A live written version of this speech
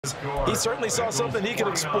He certainly saw something he could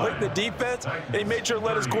exploit in the defense, and he made sure to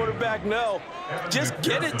let his quarterback know, just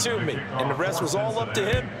get it to me. And the rest was all up to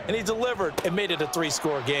him, and he delivered and made it a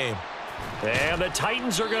 3-score game. And the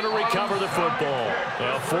Titans are going to recover the football.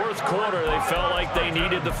 Now, fourth quarter, they felt like they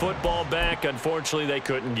needed the football back. Unfortunately, they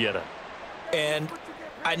couldn't get it. And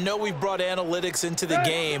I know we brought analytics into the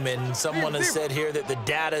game, and someone has said here that the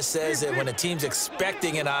data says that when a team's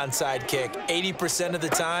expecting an onside kick, 80% of the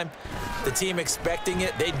time, the team expecting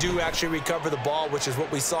it, they do actually recover the ball, which is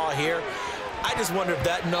what we saw here. I just wonder if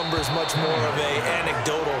that number is much more of an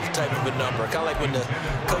anecdotal type of a number. Kind of like when the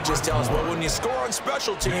coaches tell us, well, when you score on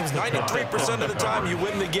special teams, 93% of the time you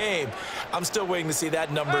win the game. I'm still waiting to see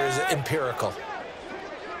that number is empirical.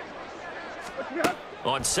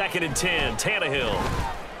 On 2nd and 10, Tannehill.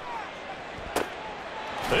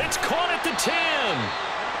 It's caught at the 10.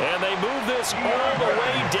 And they move this all the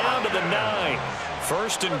way down to the 9.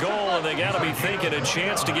 1st and goal, and they got to be thinking a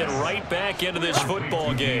chance to get right back into this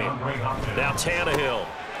football game. Now Tannehill.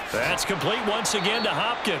 That's complete once again to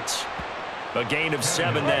Hopkins. A gain of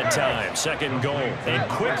 7 that time. 2nd goal. And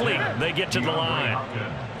quickly they get to the line.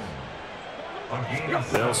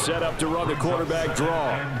 They'll set up to run the quarterback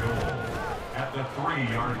draw. At the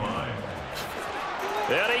 3-yard line.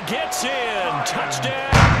 And he gets in.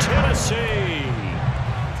 Touchdown, Tennessee.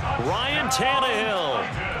 Ryan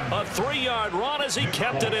Tannehill. A 3-yard run as he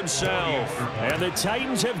kept it himself. And the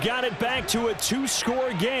Titans have got it back to a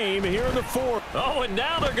 2-score game here in the 4th. Oh, and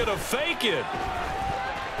now they're going to fake it.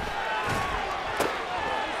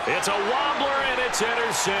 It's a wobbler, and it's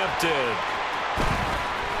intercepted.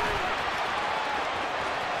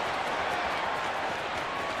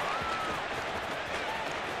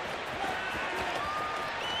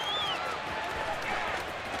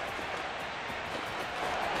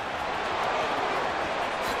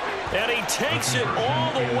 And he takes it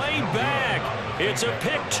all the way back. It's a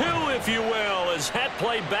pick 2, if you will, as that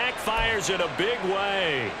play backfires in a big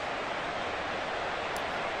way.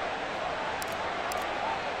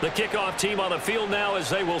 The kickoff team on the field now as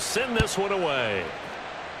they will send this one away.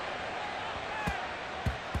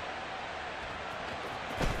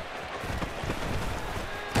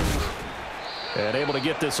 And able to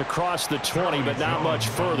get this across the 20, but not much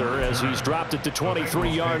further as he's dropped it to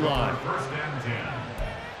 23-yard line.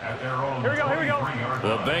 Here we go.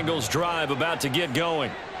 The Bengals drive about to get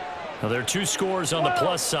going. Now, there are 2 scores on the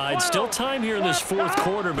plus side. Still time here in this 4th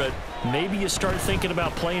quarter, but maybe you start thinking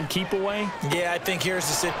about playing keep away. Yeah, I think here's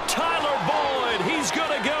the sit. Tyler Boyd, he's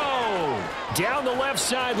going to go. Down the left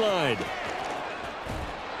sideline.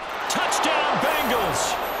 Touchdown,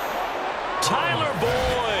 Bengals. Tyler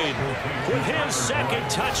Boyd with his 2nd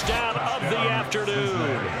touchdown of the afternoon.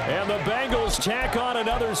 And the Bengals tack on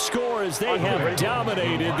another score as they have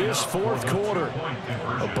dominated this 4th quarter.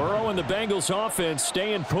 Burrow and the Bengals offense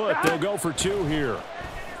staying put. They'll go for 2 here.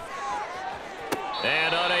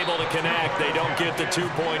 And unable to connect. They don't get the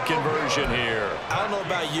 2-point conversion here. I don't know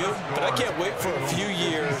about you, but I can't wait for a few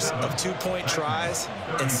years of 2-point tries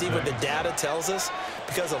and see what the data tells us,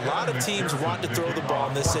 because a lot of teams want to throw the ball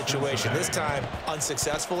in this situation, this time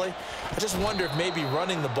unsuccessfully. I just wonder if maybe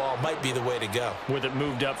running the ball might be the way to go. With it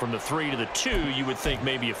moved up from the 3 to the 2, you would think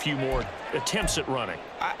maybe a few more attempts at running.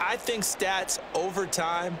 I think stats over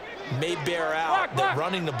time may bear out that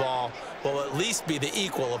running the ball will at least be the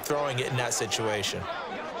equal of throwing it in that situation.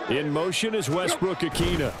 In motion is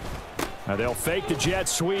Westbrook-Ikhine. Now they'll fake the jet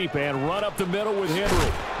sweep and run up the middle with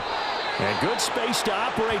Henry. And good space to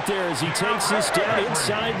operate there as he takes this down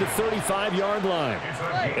inside the 35-yard line.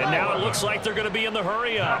 And now it looks like they're going to be in the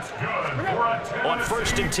hurry up. On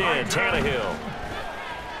 1st and 10, Tannehill.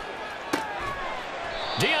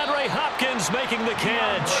 DeAndre Hopkins making the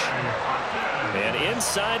catch. And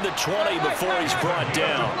inside the 20 before he's brought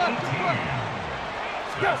down.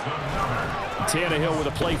 Tannehill with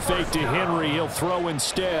a play fake to Henry. He'll throw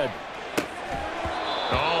instead.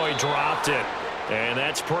 Oh, he dropped it. And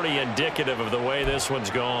that's pretty indicative of the way this one's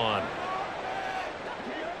gone.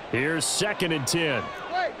 Here's 2nd and 10.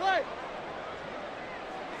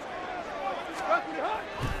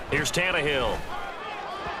 Here's Tannehill.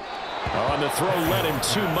 On the throw, led him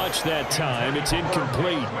too much that time. It's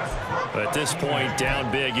incomplete. But at this point,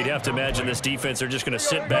 down big, you'd have to imagine this defense are just going to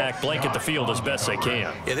sit back, blanket the field as best they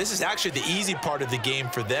can. Yeah, this is actually the easy part of the game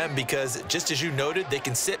for them because, just as you noted, they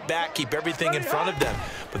can sit back, keep everything in front of them.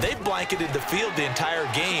 But they've blanketed the field the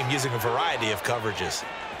entire game using a variety of coverages.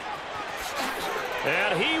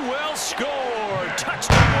 And he will score.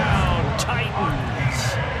 Touchdown,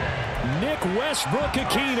 Titans. Nick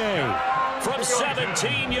Westbrook-Ikhine from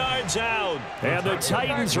 17 yards out. And the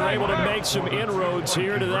Titans are able to make some inroads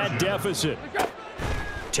here to that deficit.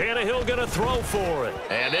 Tannehill going to throw for it.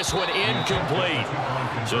 And this one incomplete.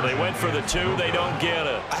 So they went for the 2. They don't get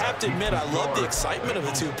it. I have to admit, I love the excitement of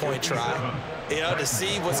the 2-point try. You know, to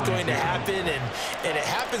see what's going to happen, and it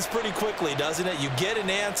happens pretty quickly, doesn't it? You get an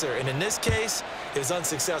answer, and in this case, it was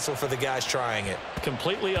unsuccessful for the guys trying it.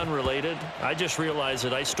 Completely unrelated. I just realized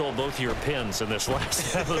that I stole both of your pins in this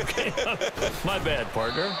last game. My bad,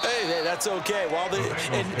 partner. Hey, that's okay. Well,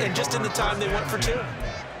 and just in the time they went for 2.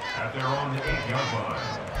 At their own 8-yard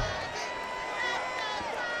line.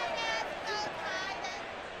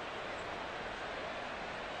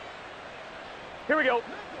 Here we go.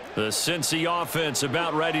 The Cincy offense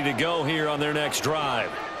about ready to go here on their next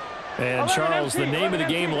drive. And Charles, the name of the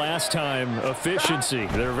game last time, efficiency.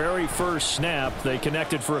 Their very first snap, they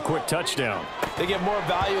connected for a quick touchdown. They get more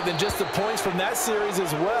value than just the points from that series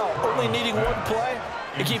as well. Only needing one play,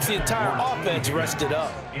 it keeps the entire offense rested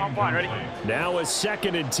up. I'm fine, ready? Now a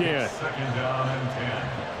 2nd and 10. 2nd down and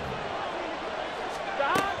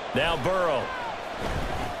 10. Now Burrow.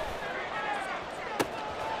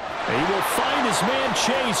 He will find his man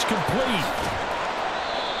Chase complete.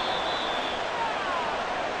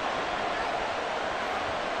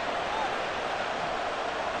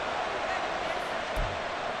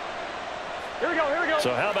 Here we go.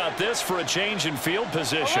 So how about this for a change in field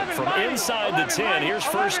position? From inside the 10, here's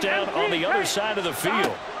first down on the other side of the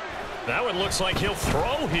field. That one looks like he'll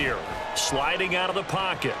throw here. Sliding out of the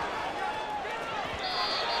pocket.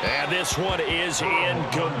 And this one is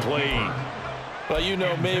incomplete. Well, you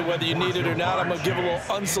know me, whether you need it or not, I'm going to give a little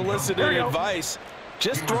unsolicited advice.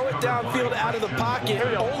 Just throw it downfield out of the pocket,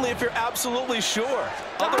 only if you're absolutely sure.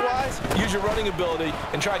 Otherwise, use your running ability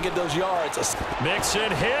and try and get those yards.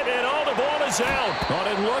 Mixon hit, and all the ball is out. But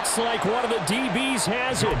it looks like one of the DBs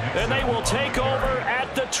has it. And they will take over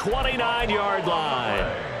at the 29-yard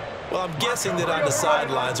line. Well, I'm guessing that on the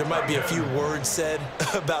sidelines there might be a few words said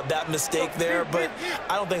about that mistake there, but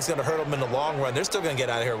I don't think it's going to hurt them in the long run. They're still going to get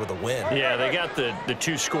out of here with a win. Yeah, they got the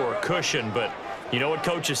 2-score cushion, but you know what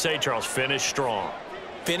coaches say, Charles? Finish strong.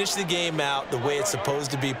 Finish the game out the way it's supposed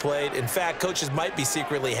to be played. In fact, coaches might be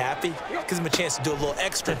secretly happy. Gives them a chance to do a little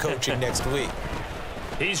extra coaching next week.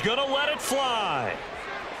 He's going to let it fly.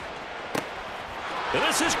 And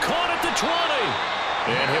this is caught at the 20.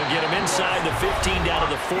 And he'll get him inside the 15 down to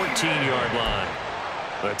the 14-yard line.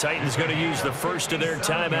 The Titans going to use the first of their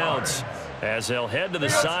timeouts as they'll head to the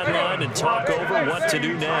sideline and talk over what to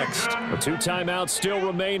do next. The 2 timeouts still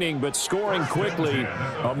remaining, but scoring quickly,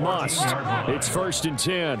 a must. It's 1st and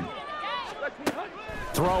 10.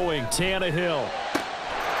 Throwing, Tannehill.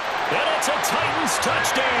 And it's a Titans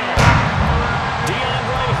touchdown.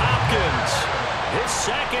 DeAndre Hopkins. His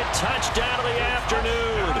 2nd touchdown of the afternoon.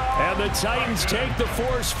 And the Titans take the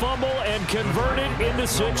forced fumble and convert it into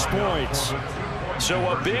 6 points. So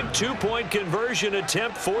a big 2-point conversion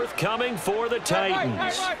attempt forthcoming for the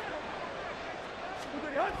Titans.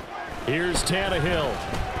 Here's Tannehill.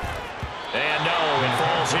 And no, it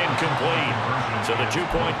falls incomplete. So the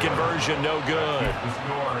 2-point conversion no good.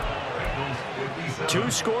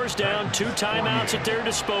 2 scores down, 2 timeouts at their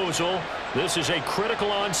disposal. This is a critical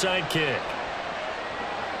onside kick.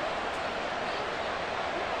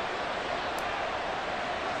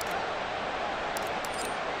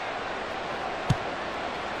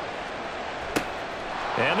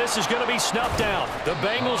 And this is going to be snuffed out. The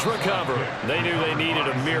Bengals recover. They knew they needed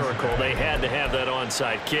a miracle. They had to have that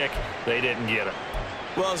onside kick. They didn't get it.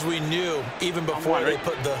 Well, as we knew, even before they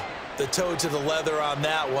put the toe to the leather on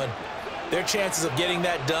that one, their chances of getting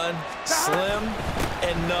that done, slim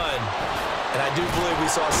and none. And I do believe we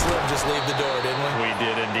saw Slim just leave the door, didn't we? We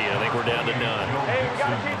did indeed. I think we're down to none.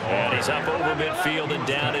 And he's up over midfield and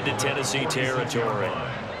down into Tennessee territory.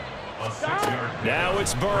 Now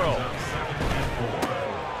it's Burrow.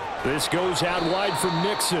 This goes out wide for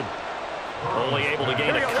Mixon. Only able to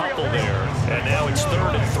gain a couple there. And now it's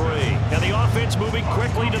 3rd and 3. And the offense moving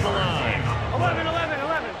quickly to the line. 11, 11,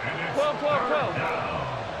 11. 12, 12, 12.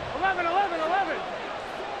 11, 11, 11.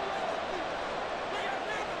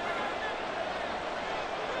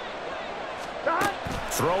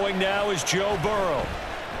 Throwing now is Joe Burrow.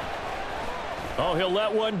 Oh, he'll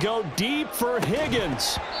let one go deep for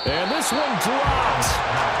Higgins. And this one dropped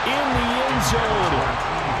in the end zone.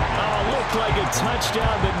 Looked like a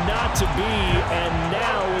touchdown, but not to be, and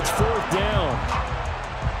now it's 4th down.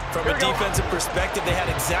 From a defensive perspective, they had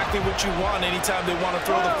exactly what you want anytime they want to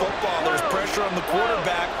throw the football. There's pressure on the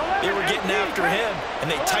quarterback. They were getting after him,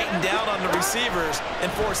 and they tightened down on the receivers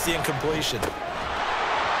and forced the incompletion.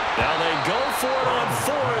 Now they go for it on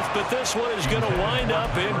fourth, but this one is going to wind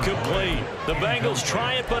up incomplete. The Bengals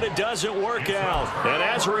try it, but it doesn't work out. And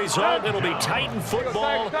as a result, it'll be Titan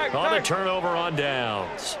football on the turnover on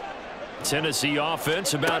downs. Tennessee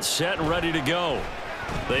offense about set and ready to go.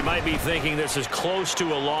 They might be thinking this is close to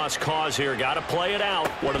a lost cause here. Got to play it out.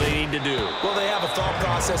 What do they need to do? Well, they have a thought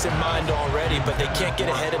process in mind already, but they can't get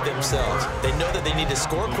ahead of themselves. They know that they need to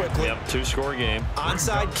score quickly. Yep, two-score game.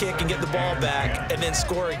 Onside kick and get the ball back and then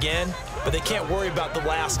score again, but they can't worry about the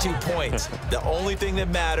last 2 points. The only thing that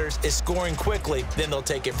matters is scoring quickly, then they'll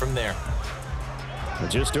take it from there.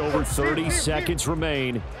 Just over 30 seconds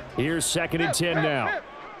remain. Here's 2nd and 10 now.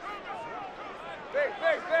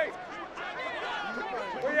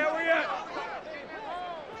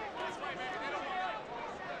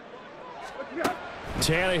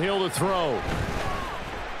 Tannehill to throw.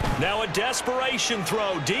 Now a desperation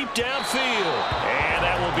throw deep downfield. And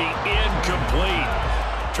that will be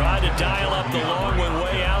incomplete. Tried to dial up the long one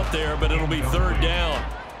way out there, but it'll be 3rd down.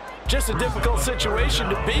 Just a difficult situation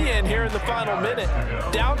to be in here in the final minute.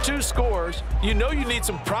 Down 2 scores. You know you need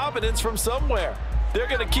some providence from somewhere. They're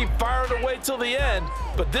going to keep firing away till the end,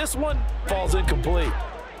 but this one falls incomplete.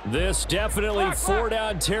 This definitely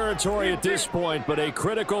 4-down territory at this point, but a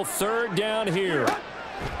critical 3rd down here.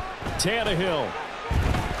 Tannehill.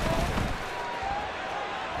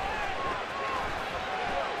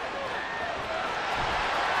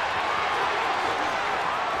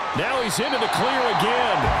 Now he's into the clear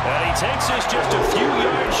again. And he takes this just a few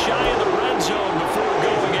yards shy of the red zone before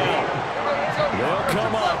going out. They'll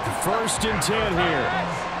come up 1st and 10 here.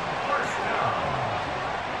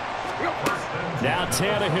 Now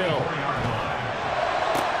Tannehill.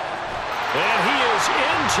 And he is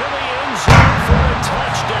into the end zone for a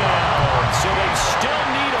touchdown. So they still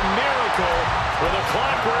need a miracle with the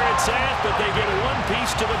clock where it's at, but they get one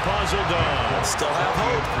piece to the puzzle done. Still have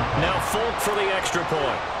hope. Now Folk for the extra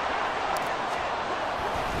point.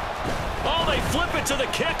 Oh, they flip it to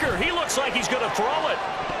the kicker. He looks like he's going to throw it.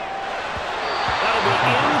 That'll be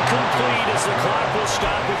incomplete as the clock will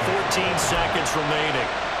stop with 14 seconds remaining.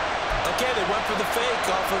 Okay, they went for the fake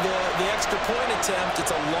off of the extra point attempt.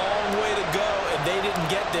 It's a long way to go, and they didn't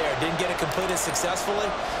get there. Didn't get it completed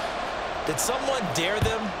successfully. Did someone dare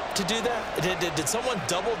them to do that? Did someone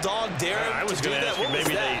double dog dare them I was to do going to that? ask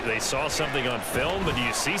you, maybe they saw something on film, but do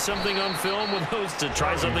you see something on film with those to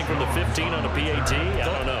try something from the 15 on a PAT? I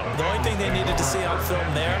don't know. The only thing they needed to see on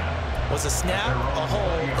film there was a snap, a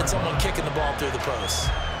hold, and someone kicking the ball through the post.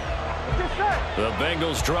 The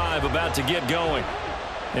Bengals drive about to get going.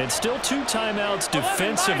 And still 2 timeouts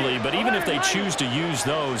defensively, but even if they choose to use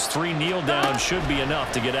those, 3 kneel downs should be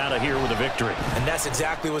enough to get out of here with a victory. And that's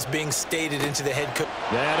exactly what's being stated into the head coach.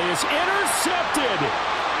 That is intercepted.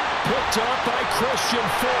 Picked up by Christian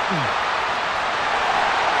Fulton.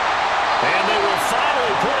 And they will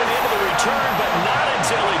finally put it into the return, but not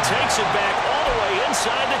until he takes it back all the way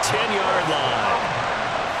inside the 10-yard line.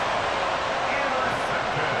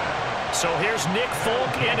 So here's Nick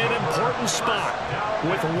Folk in an important spot.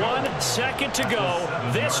 With 1 second to go,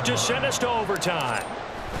 this to send us to overtime.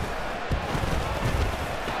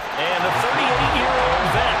 And the 38-year-old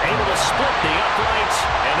vet able to split the uprights,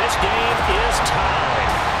 and this game is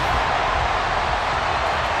tied.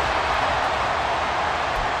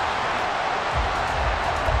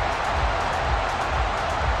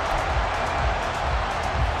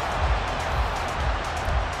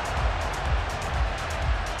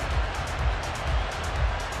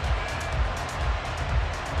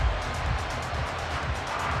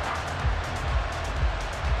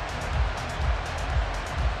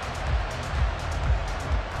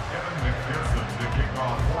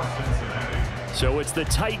 So it's the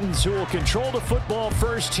Titans who will control the football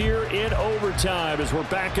first here in overtime as we're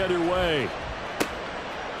back underway.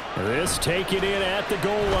 This taken in at the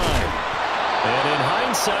goal line. And in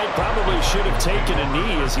hindsight, probably should have taken a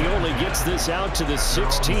knee as he only gets this out to the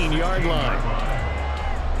 16-yard line.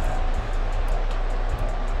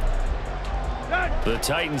 The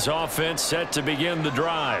Titans offense set to begin the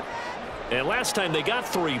drive. And last time they got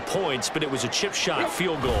 3 points, but it was a chip shot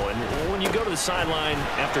field goal. And when you go to the sideline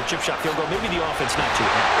after a chip shot field goal, maybe the offense not too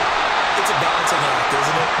happy. It's a balancing act,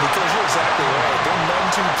 isn't it? Because you're exactly right. They're none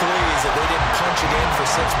too pleased that they didn't punch it in for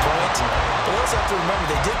 6 points. But also have to remember,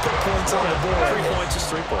 they did put points on the board. 3 points is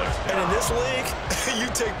 3 points. And in this league, you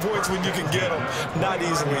take points when you can get them. Not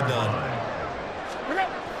easily done.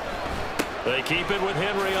 They keep it with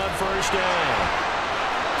Henry on first down.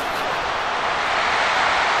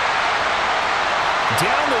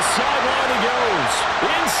 Down the sideline he goes.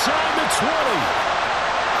 Inside the 20.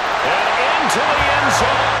 And into the end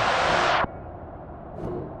zone.